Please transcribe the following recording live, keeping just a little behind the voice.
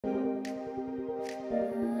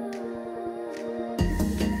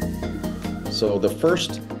So the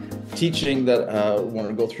first teaching that I want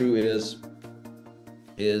to go through is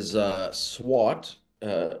SWOT,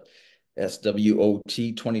 SWOT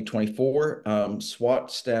 2024.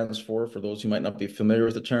 SWOT stands for those who might not be familiar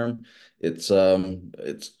with the term, it's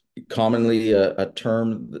commonly a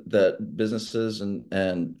term that businesses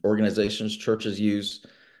and organizations, churches use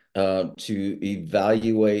to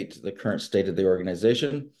evaluate the current state of the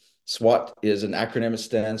organization. SWOT is an acronym. It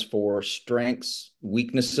stands for strengths,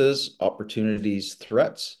 weaknesses, opportunities,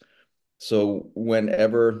 threats. So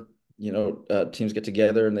whenever teams get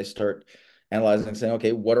together and they start analyzing, saying,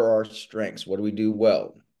 okay, what are our strengths? What do we do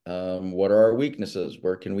well? What are our weaknesses?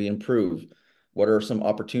 Where can we improve? What are some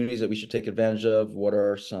opportunities that we should take advantage of? What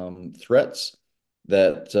are some threats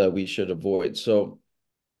that we should avoid? So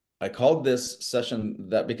I called this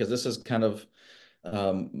session that because this is kind of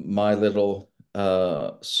my little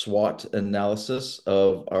SWOT analysis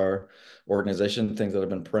of our organization, things that I've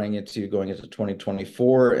been praying into going into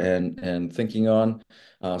 2024 and thinking on.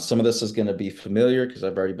 Some of this is going to be familiar because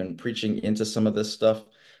I've already been preaching into some of this stuff,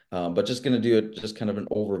 but just going to do it just kind of an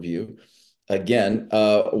overview. Again,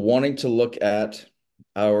 wanting to look at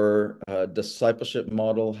our discipleship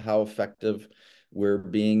model, how effective we're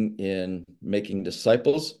being in making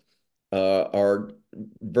disciples. Our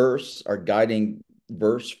guiding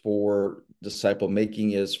verse for disciple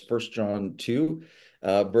making is 1 John 2,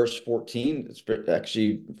 verse 14. It's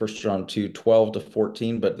actually 1 John 2, 12 to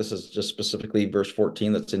 14, but this is just specifically verse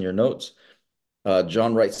 14 that's in your notes.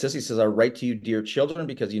 John writes this. He says, I write to you, dear children,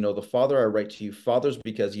 because you know the Father. I write to you, fathers,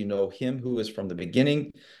 because you know him who is from the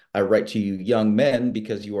beginning. I write to you, young men,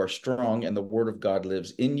 because you are strong and the word of God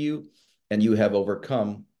lives in you, and you have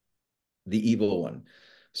overcome the evil one.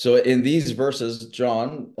 So in these verses,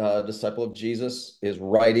 John, disciple of Jesus, is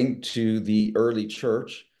writing to the early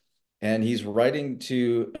church, and he's writing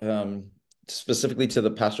to specifically to the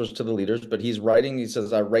pastors, to the leaders, but he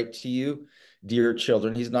says, I write to you, dear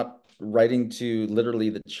children. He's not writing to literally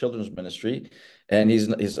the children's ministry. And he's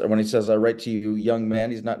when he says, I write to you, young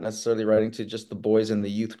men, he's not necessarily writing to just the boys in the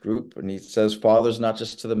youth group. And he says, fathers, not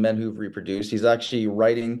just to the men who've reproduced. He's actually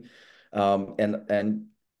writing and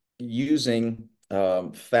using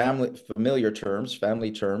family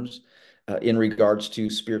terms in regards to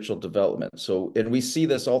spiritual development. So, and we see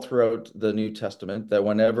this all throughout the New Testament, that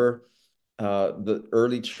whenever the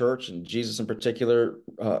early church, and Jesus in particular,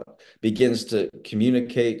 begins to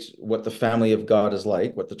communicate what the family of God is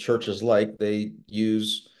like, what the church is like, they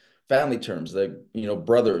use family terms. They,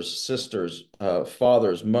 brothers, sisters,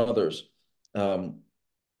 fathers, mothers,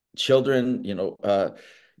 children,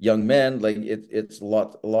 young men. Like it's a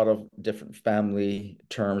lot of different family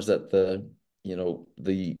terms that the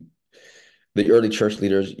early church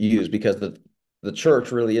leaders use, because the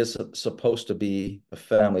church really is supposed to be a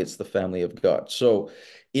family. It's the family of God. So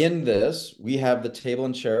in this, we have the table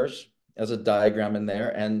and chairs as a diagram in there,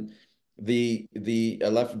 and I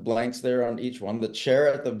left blanks there on each one. The chair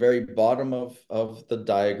at the very bottom of the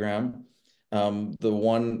diagram, the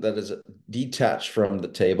one that is detached from the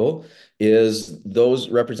table,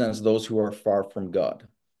 represents those who are far from God.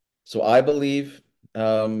 So I believe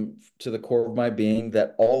to the core of my being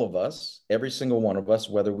that all of us, every single one of us,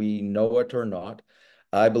 whether we know it or not,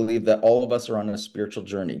 I believe that all of us are on a spiritual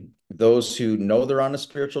journey. Those who know they're on a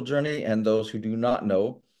spiritual journey, and those who do not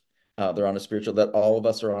know they're on a spiritual, that all of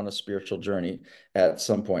us are on a spiritual journey at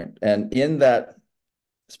some point. And in that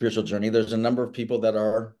spiritual journey, there's a number of people that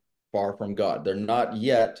are far from God. They're not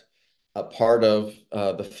yet a part of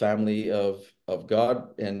the family of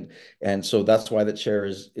God, and so that's why the chair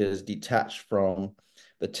is detached from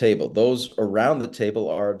the table. Those around the table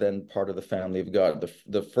are then part of the family of God.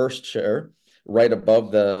 The first chair, right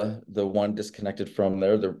above the one disconnected from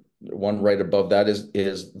there, the one right above that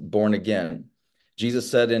is born again. Jesus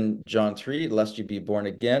said in John 3, lest you be born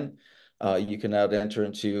again, you cannot enter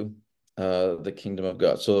into the kingdom of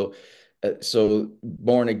God. So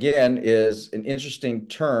born again is an interesting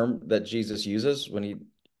term that Jesus uses when he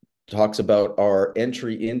talks about our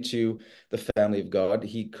entry into the family of God.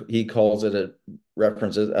 He calls it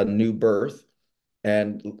references a new birth,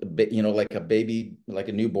 and like a baby, like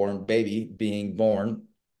a newborn baby being born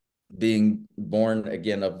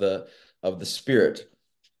again of the Spirit.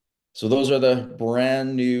 So those are the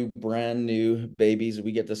brand new babies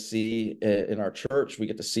we get to see in our church. We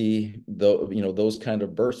get to see those kind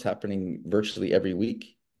of births happening virtually every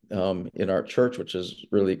week in our church, which is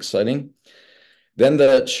really exciting. Then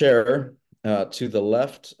the chair to the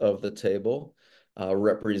left of the table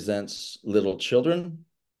represents little children.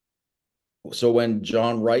 So when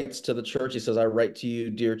John writes to the church, he says, I write to you,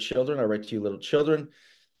 dear children. I write to you, little children.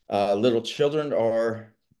 Little children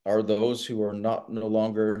are those who are no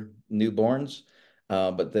longer newborns,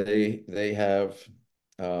 but they have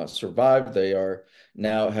survived. They are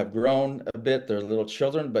now have grown a bit. They're little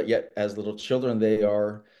children, but yet as little children, they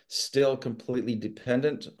are still completely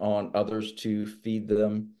dependent on others to feed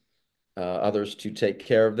them, others to take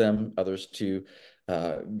care of them, others to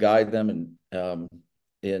guide them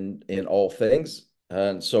in all things.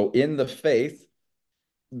 And so in the faith,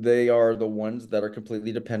 they are the ones that are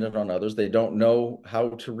completely dependent on others. They don't know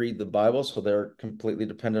how to read the Bible, so they're completely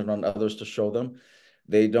dependent on others to show them.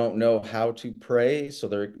 They don't know how to pray, so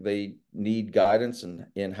they need guidance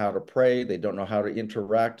in how to pray. They don't know how to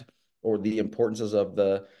interact or the importances of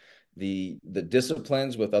the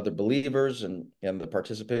disciplines with other believers and the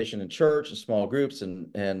participation in church and small groups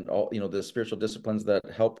and all, you know, the spiritual disciplines that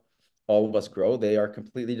help all of us grow. They are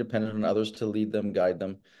completely dependent on others to lead them, guide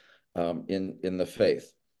them in the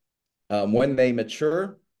faith. When they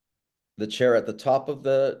mature, the chair at the top of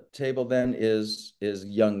the table then is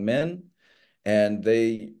young men, and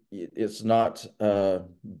it's not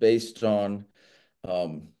based um,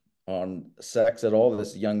 on sex at all.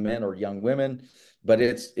 This young men or young women, but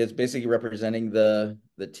it's basically representing the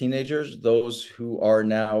teenagers, those who are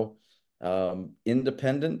now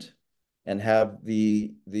independent and have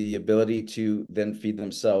the ability to then feed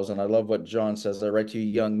themselves. And I love what John says. I write to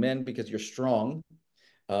you, young men, because you're strong.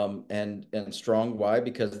 And strong. Why?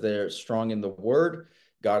 Because they're strong in the word.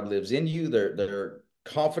 God lives in you. They're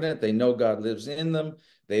confident. They know God lives in them.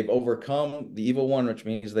 They've overcome the evil one, which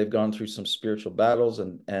means they've gone through some spiritual battles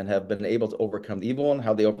and have been able to overcome the evil one.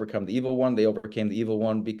 How they overcome the evil one? They overcame the evil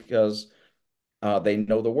one because they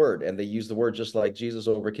know the word, and they use the word just like Jesus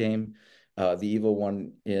overcame the evil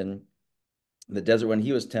one in the desert. When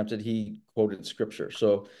he was tempted, he quoted scripture.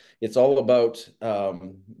 So it's all about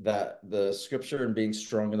that the scripture and being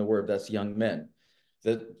strong in the word. That's young men.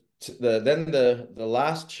 Then the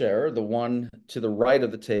last chair, the one to the right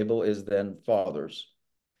of the table, is then fathers.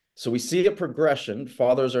 So we see a progression.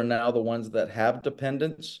 Fathers are now the ones that have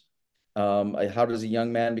dependence. How does a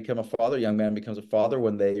young man become a father? A young man becomes a father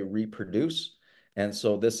when they reproduce. And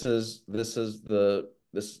so this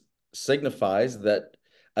signifies that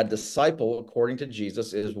a disciple, according to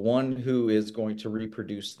Jesus, is one who is going to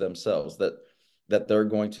reproduce themselves, that they're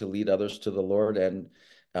going to lead others to the Lord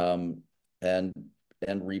um, and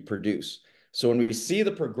and reproduce. So when we see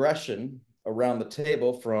the progression around the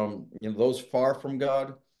table from, you know, those far from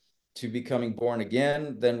God to becoming born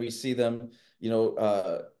again, then we see them, you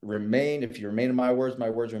know, remain. If you remain in my words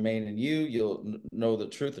remain in you. You'll know the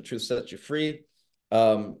truth sets you free.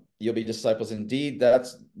 You'll be disciples indeed.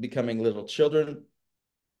 That's becoming little children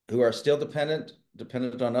who are still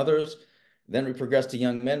dependent on others. Then we progress to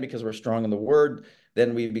young men because we're strong in the word.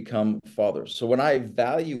 Then we become fathers. So when I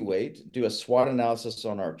do a SWOT analysis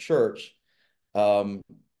on our church, you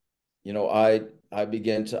know, I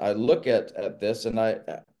look at this, and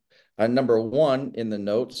I number one in the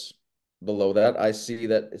notes below that, I see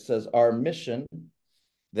that it says our mission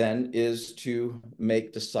then is to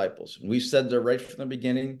make disciples. We've said that right from the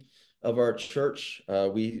beginning of our church.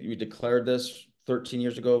 We declared this 13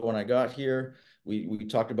 years ago when I got here. We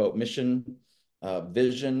talked about mission,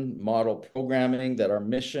 vision, model programming, that our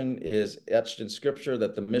mission is etched in scripture,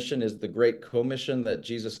 that the mission is the great commission that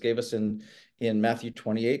Jesus gave us in Matthew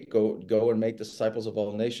 28, go and make disciples of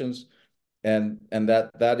all nations. And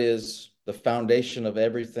that is the foundation of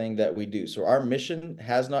everything that we do. So our mission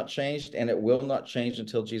has not changed, and it will not change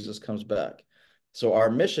until Jesus comes back. So our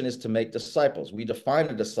mission is to make disciples. We define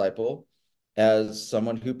a disciple as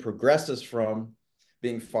someone who progresses from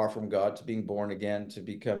being far from God to being born again, to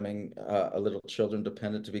becoming a little children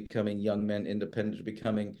dependent, to becoming young men independent, to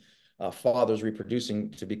becoming fathers reproducing,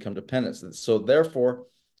 to become dependents. So therefore,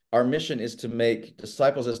 our mission is to make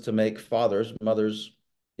disciples, is to make fathers, mothers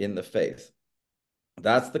in the faith.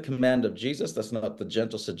 That's the command of Jesus. That's not the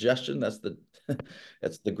gentle suggestion. That's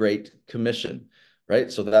the great commission,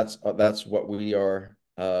 right? So that's what we are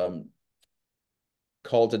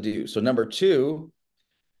called to do. So number two,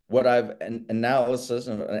 what I've analysis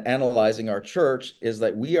and analyzing our church is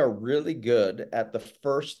that we are really good at the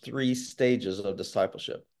first three stages of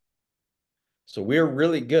discipleship. So we're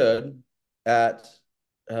really good at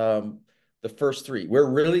the first three. We're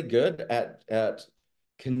really good at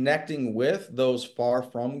connecting with those far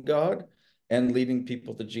from God and leading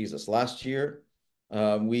people to Jesus. Last year,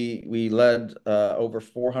 we led over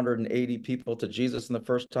 480 people to Jesus in the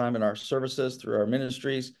first time in our services through our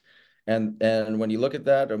ministries. And when you look at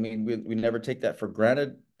that, I mean, we never take that for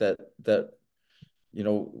granted, that you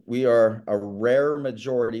know, we are a rare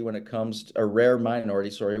majority when it comes to a rare minority,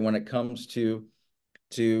 sorry, when it comes to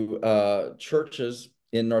churches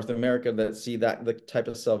in North America that see that the type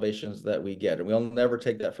of salvations that we get. And we'll never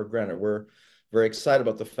take that for granted. We're very excited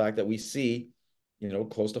about the fact that we see,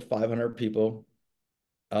 close to 500 people.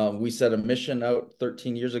 We set a mission out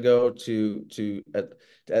 13 years ago to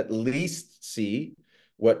at least see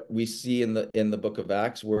what we see in the book of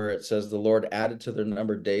Acts, where it says the Lord added to their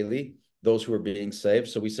number daily those who are being saved.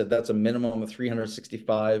 So we said that's a minimum of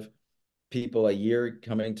 365 people a year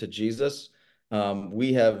coming to Jesus.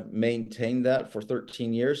 We have maintained that for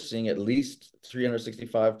 13 years, seeing at least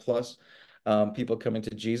 365 plus people coming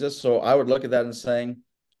to Jesus. So I would look at that and saying,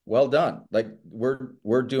 well done. Like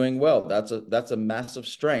we're doing well. That's a massive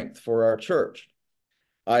strength for our church.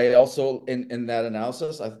 I also in that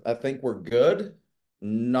analysis, I think we're good,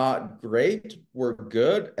 not great. We're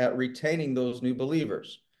good at retaining those new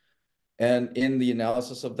believers. And in the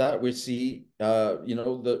analysis of that, we see,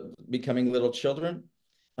 the becoming little children.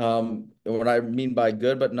 What I mean by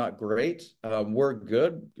good, but not great, we're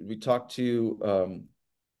good. We talked to,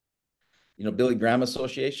 Billy Graham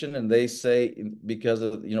Association, and they say because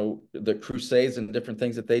of, the crusades and different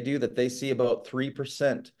things that they do, that they see about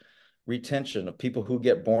 3% retention of people who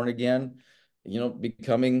get born again,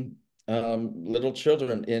 becoming little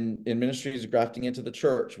children in ministries grafting into the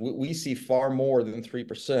church. We see far more than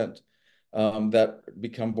 3% that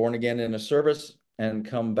become born again in a service and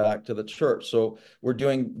come back to the church. So we're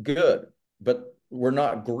doing good, but we're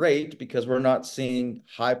not great because we're not seeing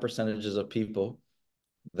high percentages of people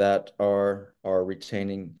that are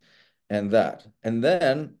retaining and that. And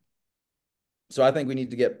then, so I think we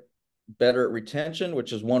need to get better at retention,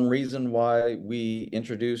 which is one reason why we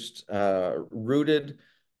introduced Rooted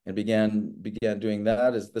and began doing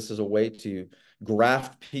that. Is this is a way to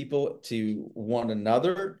graft people to one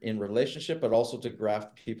another in relationship, but also to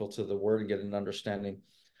graft people to the word and get an understanding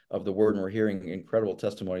of the word. And we're hearing incredible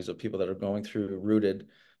testimonies of people that are going through Rooted,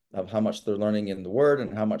 of how much they're learning in the word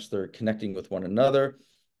and how much they're connecting with one another.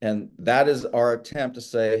 And that is our attempt to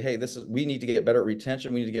say, hey, we need to get better at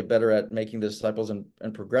retention. We need to get better at making the disciples and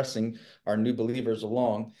progressing our new believers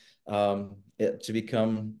along to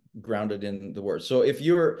become grounded in the word. So if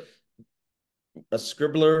you're a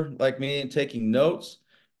scribbler like me and taking notes,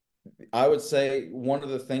 I would say one of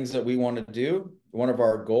the things that we want to do, one of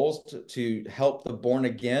our goals to help the born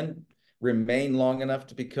again remain long enough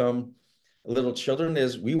to become little children,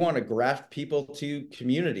 is we want to graft people to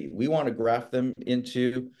community. We want to graft them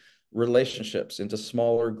into relationships, into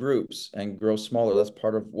smaller groups, and grow smaller. That's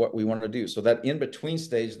part of what we want to do. So that in between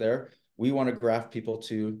stage there, we want to graft people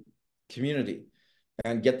to community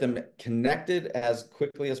and get them connected as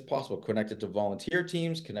quickly as possible, connected to volunteer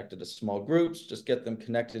teams, connected to small groups, just get them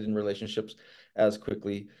connected in relationships as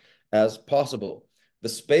quickly as possible. The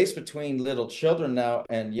space between little children now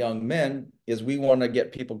and young men is we want to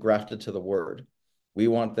get people grafted to the word. We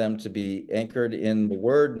want them to be anchored in the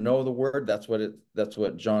word, know the word. That's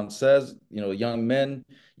what John says. Young men,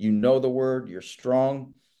 the word, you're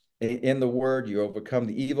strong in the word, you overcome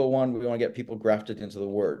the evil one. We want to get people grafted into the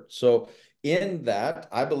word. So in that,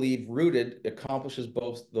 I believe Rooted accomplishes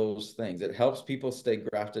both those things. It helps people stay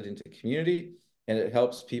grafted into community, and it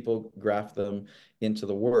helps people graft them into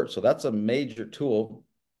the word. So that's a major tool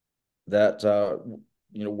that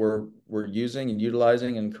we're using and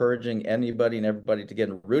utilizing, encouraging anybody and everybody to get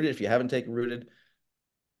Rooted. If you haven't taken Rooted,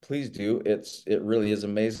 please do. It really is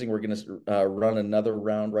amazing. We're going to run another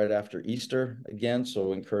round right after Easter again,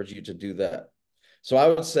 so I encourage you to do that. So I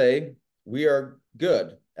would say we are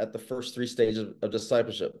good at the first 3 stages of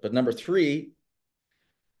discipleship. But number 3,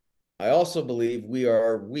 I also believe we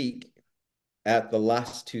are weak at the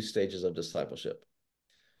last 2 stages of discipleship.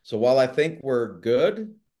 So while I think we're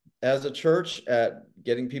good as a church at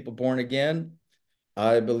getting people born again,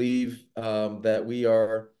 I believe that we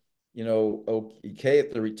are, okay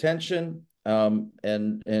at the retention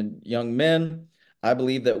and young men. I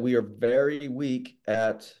believe that we are very weak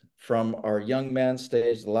at, from our young man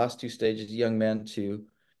stage, the last 2 stages, young men to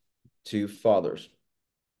fathers.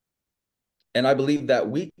 And I believe that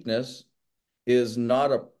weakness is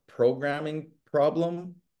not a programming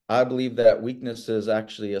problem. I believe that weakness is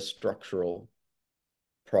actually a structural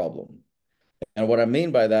problem. And what I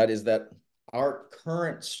mean by that is that our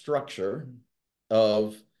current structure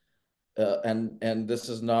of and this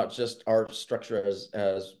is not just our structure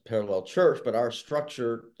as Parallel Church, but our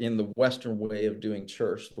structure in the Western way of doing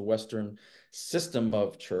church, the Western system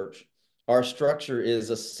of church. Our structure is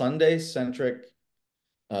a Sunday-centric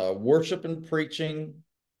worship and preaching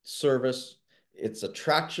service. It's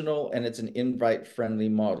attractional and it's an invite-friendly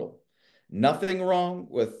model. Nothing wrong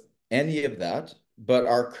with any of that, but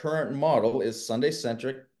our current model is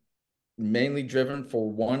Sunday-centric, mainly driven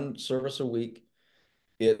for one service a week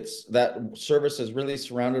It's that service is really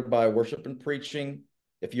surrounded by worship and preaching.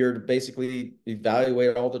 If you're to basically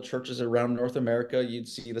evaluate all the churches around North America, you'd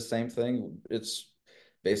see the same thing. It's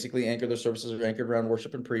basically their services are anchored around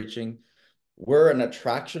worship and preaching. We're an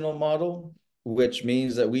attractional model, which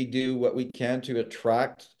means that we do what we can to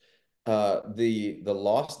attract the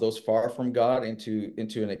lost, those far from God, into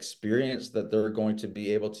an experience that they're going to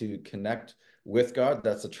be able to connect with God.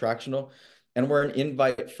 That's attractional. And we're an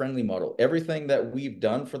invite-friendly model. Everything that we've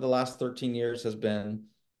done for the last 13 years has been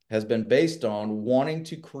based on wanting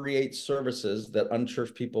to create services that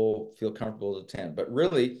unchurched people feel comfortable to attend. But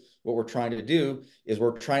really, what we're trying to do is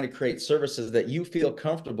we're trying to create services that you feel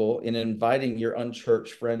comfortable in inviting your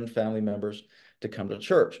unchurched friend, family members to come to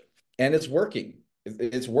church. And it's working.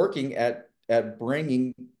 It's working at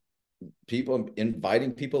bringing people,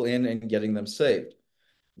 inviting people in and getting them saved.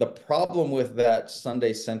 The problem with that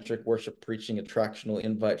Sunday-centric worship preaching attractional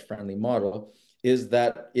invite-friendly model is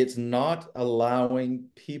that it's not allowing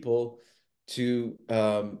people to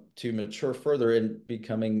mature further in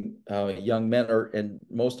becoming young men, and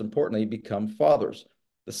most importantly, become fathers.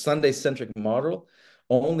 The Sunday-centric model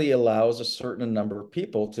only allows a certain number of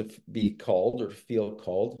people to be called or feel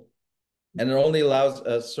called, and it only allows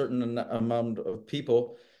a certain amount of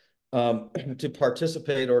people to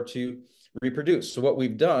participate or to reproduce. So what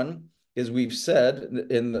we've done is we've said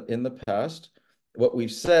in the past, what we've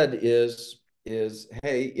said is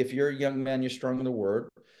hey, if you're a young man, you're strong in the word,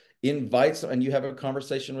 invite and you have a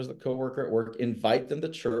conversation with a coworker at work, invite them to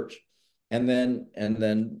church, and then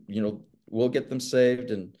we'll get them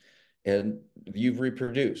saved and you've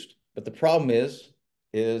reproduced. But the problem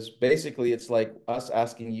is basically it's like us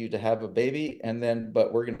asking you to have a baby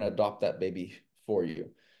but we're going to adopt that baby for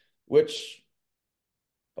you, which,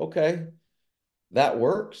 okay, that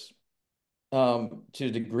works to a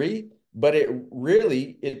degree, but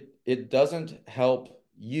it doesn't help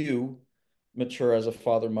you mature as a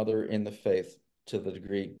father, mother in the faith to the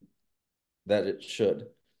degree that it should.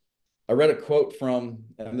 I read a quote from,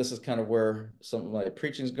 and this is kind of where some of my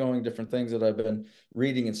preaching is going, different things that I've been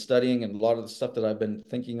reading and studying, and a lot of the stuff that I've been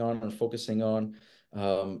thinking on and focusing on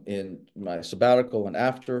in my sabbatical and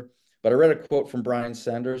after. But I read a quote from Brian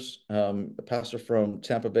Sanders, a pastor from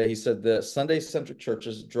Tampa Bay. He said, the Sunday-centric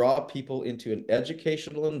churches draw people into an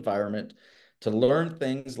educational environment to learn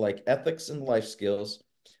things like ethics and life skills.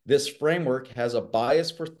 This framework has a bias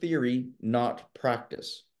for theory, not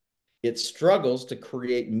practice. It struggles to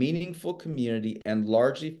create meaningful community and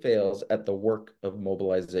largely fails at the work of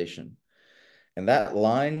mobilization. And that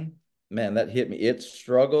line, man, that hit me. It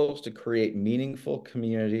struggles to create meaningful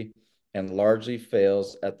community and largely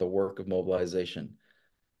fails at the work of mobilization.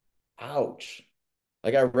 Ouch.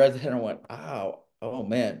 Like I read that and I went, ow, oh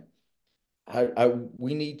man.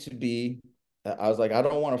 We need to be, I was like, I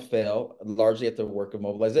don't want to fail largely at the work of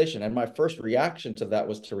mobilization. And my first reaction to that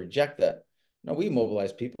was to reject that. No, we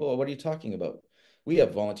mobilize people. What are you talking about? We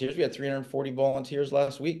have volunteers. We had 340 volunteers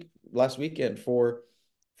last weekend for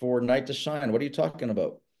Night to Shine. What are you talking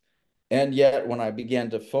about? And yet, when I began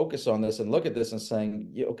to focus on this and look at this and saying,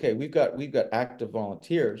 yeah, okay, we've got active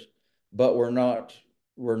volunteers, but we're not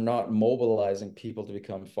mobilizing people to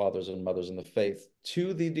become fathers and mothers in the faith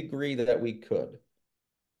to the degree that we could.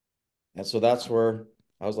 And so that's where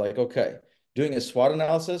I was like, okay, doing a SWOT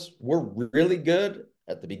analysis, we're really good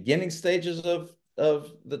at the beginning stages of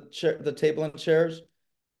the table and chairs.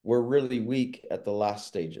 We're really weak at the last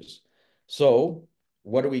stages. So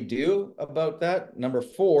what do we do about that? Number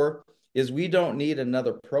 4 is we don't need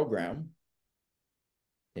another program.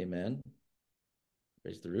 Amen.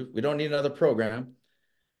 Raise the roof. We don't need another program.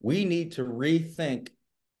 We need to rethink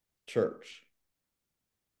church.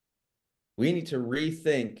 We need to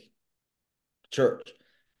rethink church.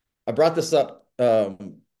 I brought this up a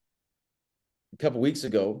couple weeks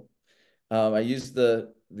ago. I used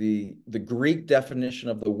the Greek definition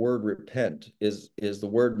of the word repent is the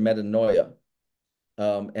word metanoia.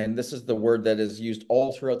 And this is the word that is used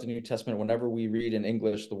all throughout the New Testament. Whenever we read in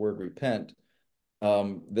English the word repent,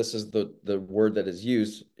 this is the word that is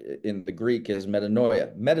used in the Greek is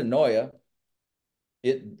metanoia. Metanoia,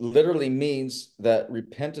 it literally means that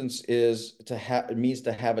repentance is it means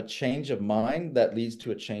to have a change of mind that leads to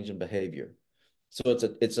a change in behavior. So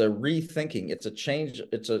it's a rethinking, it's a change,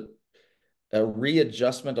 it's a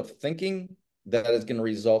readjustment of thinking that is going to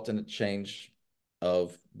result in a change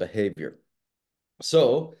of behavior.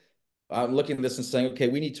 So I'm looking at this and saying, okay,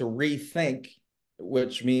 we need to rethink,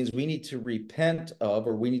 which means we need to repent of,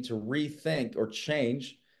 or we need to rethink or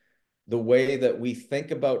change the way that we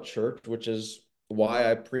think about church, which is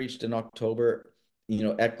why I preached in October,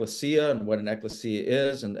 ecclesia and what an ecclesia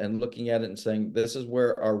is, and looking at it and saying, this is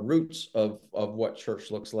where our roots of what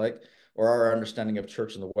church looks like, or our understanding of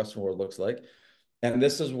church in the Western world looks like. And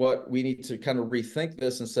this is what we need to kind of rethink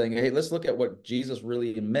this and saying, hey, let's look at what Jesus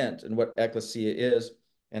really meant and what ecclesia is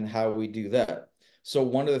and how we do that. So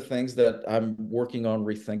one of the things that I'm working on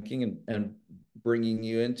rethinking and bringing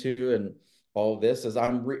you into and all of this is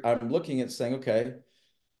I'm looking at saying, okay,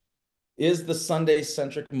 is the Sunday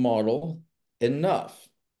centric model enough?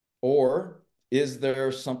 Or is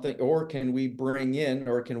there something, or can we bring in,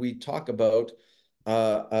 or can we talk about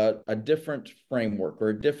a different framework or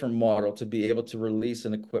a different model to be able to release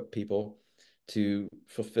and equip people to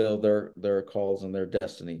fulfill their calls and their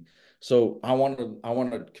destiny? So I want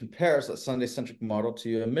to compare that Sunday centric model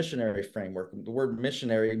to a missionary framework. The word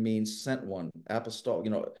missionary means sent one.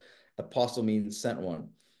 Apostolic, apostle means sent one.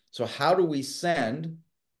 So how do we send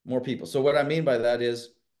more people? So what I mean by that is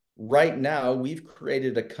right now we've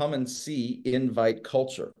created a come and see invite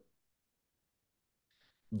culture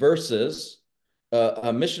versus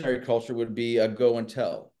a missionary culture would be a go and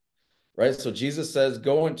tell, right? So Jesus says,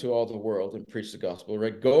 go into all the world and preach the gospel,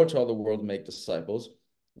 right? Go into all the world and make disciples.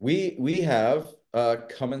 We have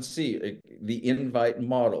come and see, the invite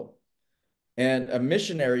model. And a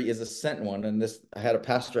missionary is a sent one. And this, I had a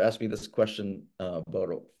pastor ask me this question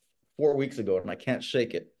about 4 weeks ago, and I can't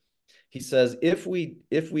shake it. He says, if we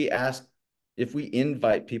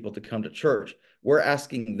invite people to come to church, we're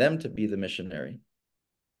asking them to be the missionary.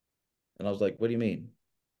 And I was like, what do you mean?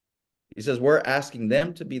 He says, we're asking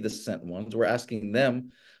them to be the sent ones. We're asking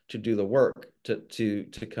them to do the work, to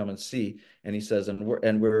come and see. And he says,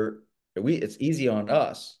 it's easy on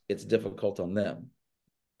us, it's difficult on them.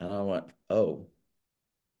 And I went, oh,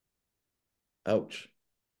 ouch.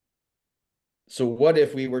 So what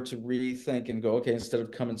if we were to rethink and go, okay, instead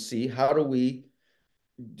of come and see, how do we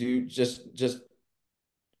do just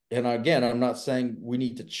and again, I'm not saying we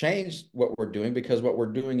need to change what we're doing, because what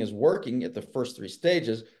we're doing is working at the first three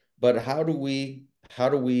stages, but how do we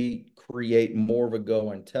create more of a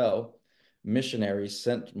go and tell missionary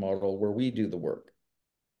sent model where we do the work?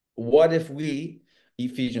 What if we,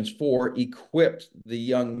 Ephesians 4, equipped the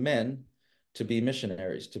young men to be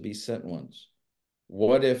missionaries, to be sent ones?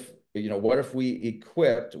 What if we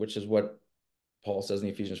equipped, which is what Paul says in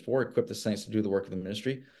Ephesians 4, equip the saints to do the work of the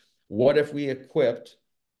ministry? What if we equipped,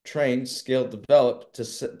 trained, skilled, developed to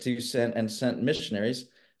send and sent missionaries,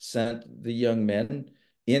 sent the young men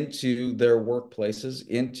into their workplaces,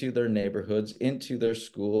 into their neighborhoods, into their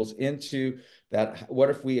schools, into that? What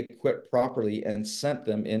if we equipped properly and sent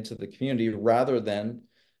them into the community rather than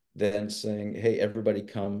saying, hey, everybody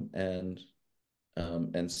come and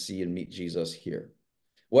see and meet Jesus here?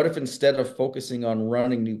 What if instead of focusing on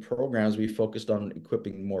running new programs, we focused on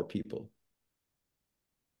equipping more people?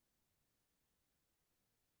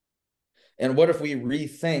 And what if we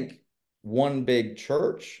rethink one big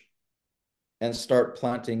church and start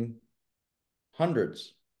planting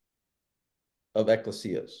hundreds of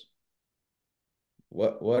ecclesias?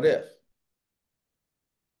 What if?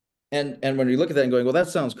 And when you look at that and going, well, that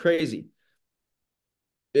sounds crazy.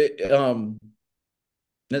 It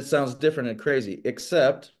sounds different and crazy,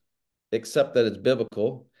 except that it's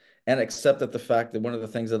biblical, and except that the fact that one of the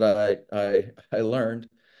things that I learned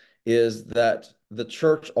is that the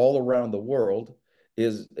church all around the world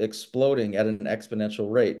is exploding at an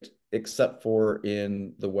exponential rate, except for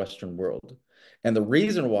in the Western world. And the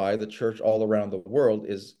reason why the church all around the world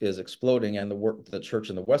is exploding and the church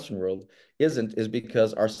in the Western world isn't is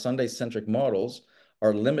because our Sunday centric models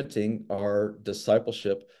are limiting our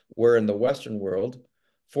discipleship. Where in the Western world,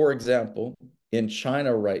 for example, in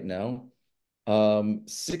China right now,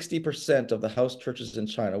 60% of the house churches in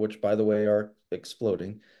China, which by the way are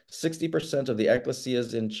exploding, 60% of the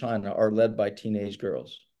ecclesias in China are led by teenage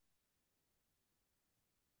girls.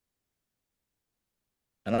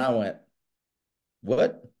 And I went,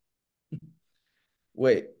 what?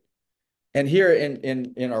 Wait. And here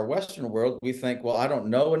in our Western world, we think, well, I don't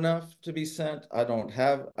know enough to be sent. I don't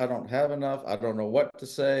have enough. I don't know what to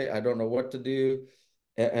say. I don't know what to do.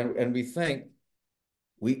 And we think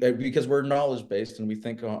because we're knowledge based and we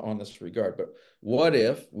think on this regard. But what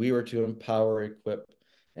if we were to empower, equip,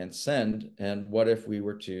 and send? And what if we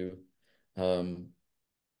were to um,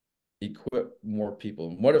 equip more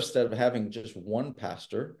people? What if instead of having just one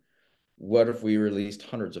pastor, what if we released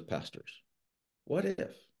hundreds of pastors? What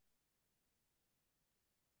if?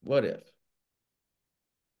 What if?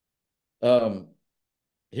 Um,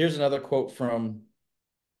 Here's another quote from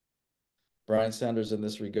Brian Sanders in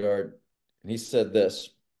this regard. And he said this: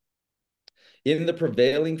 In the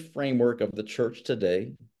prevailing framework of the church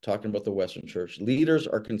today, talking about the Western church, leaders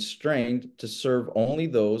are constrained to serve only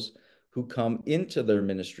those who come into their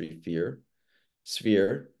ministry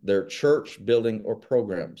sphere, their church building or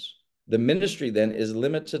programs. The ministry then is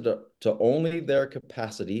limited to only their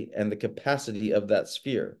capacity and the capacity of that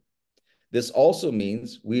sphere. This also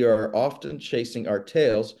means we are often chasing our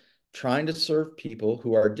tails, trying to serve people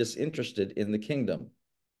who are disinterested in the kingdom.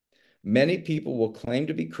 Many people will claim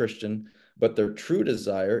to be Christian, but their true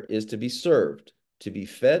desire is to be served, to be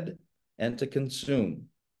fed, and to consume.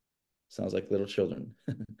 Sounds like little children.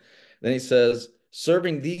 Then he says,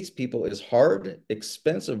 serving these people is hard,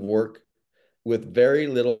 expensive work with very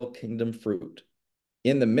little kingdom fruit.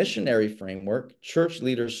 In the missionary framework, church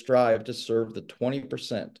leaders strive to serve the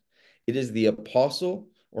 20%. It is the apostle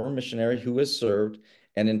or missionary who is served,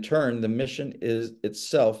 and in turn, the mission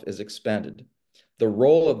itself is expanded. The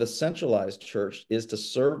role of the centralized church is to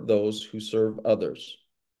serve those who serve others.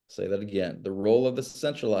 Say that again. The role of the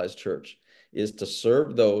centralized church is to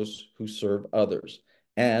serve those who serve others,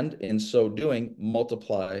 and in so doing,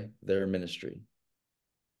 multiply their ministry.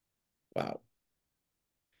 Wow.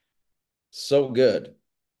 So good.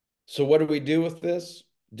 So what do we do with this?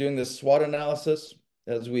 Doing this SWOT analysis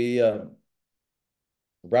as we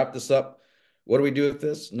wrap this up. What do we do with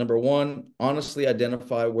this? Number one, honestly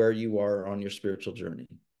identify where you are on your spiritual journey.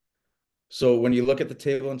 So when you look at the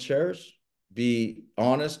table and chairs, be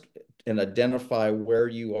honest and identify where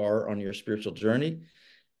you are on your spiritual journey.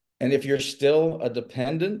 And if you're still a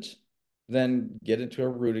dependent, then get into a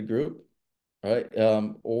rooted group, right?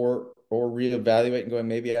 Or reevaluate and going,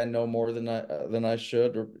 maybe I know more than I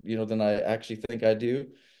should, or than I actually think I do.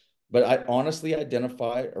 But I honestly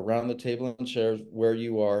identify around the table and chairs where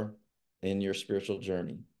you are in your spiritual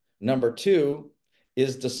journey. Number two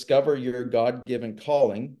is discover your God-given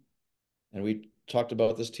calling. And we talked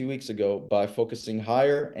about this 2 weeks ago by focusing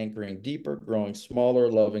higher, anchoring deeper, growing smaller,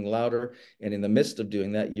 loving louder. And in the midst of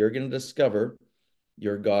doing that, you're going to discover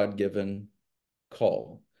your God-given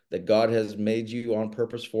call that God has made you on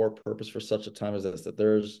purpose for such a time as this, that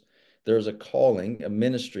there's a calling, a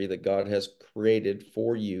ministry that God has created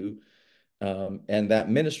for you. And that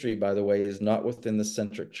ministry, by the way, is not within the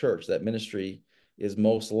centric church. That ministry is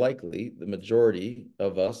most likely, the majority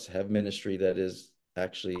of us have ministry that is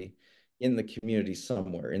actually in the community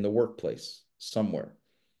somewhere, in the workplace somewhere.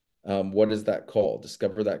 What is that call?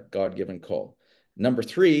 Discover that God-given call. Number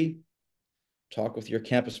three, talk with your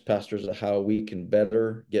campus pastors of how we can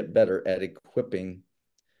get better at equipping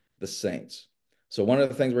the saints. So one of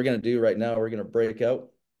the things we're going to do right now, we're going to break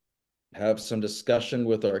out, have some discussion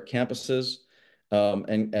with our campuses,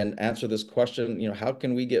 and answer this question. How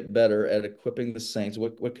can we get better at equipping the saints?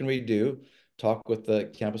 What can we do? Talk with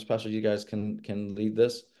the campus pastors. You guys can lead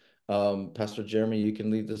this. Pastor Jeremy, you can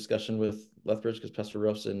lead the discussion with Lethbridge because Pastor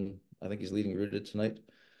Ruff's I think he's leading Rooted tonight.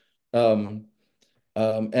 And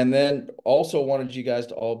then also wanted you guys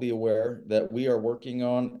to all be aware that we are working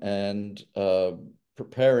on and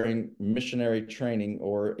preparing missionary training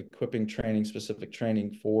or equipping training, specific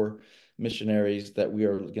training for missionaries that we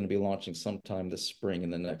are going to be launching sometime this spring in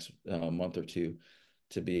the next month or two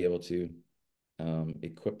to be able to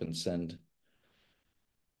equip and send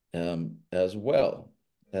as well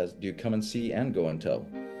as do come and see and go and tell.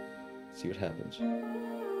 See what happens.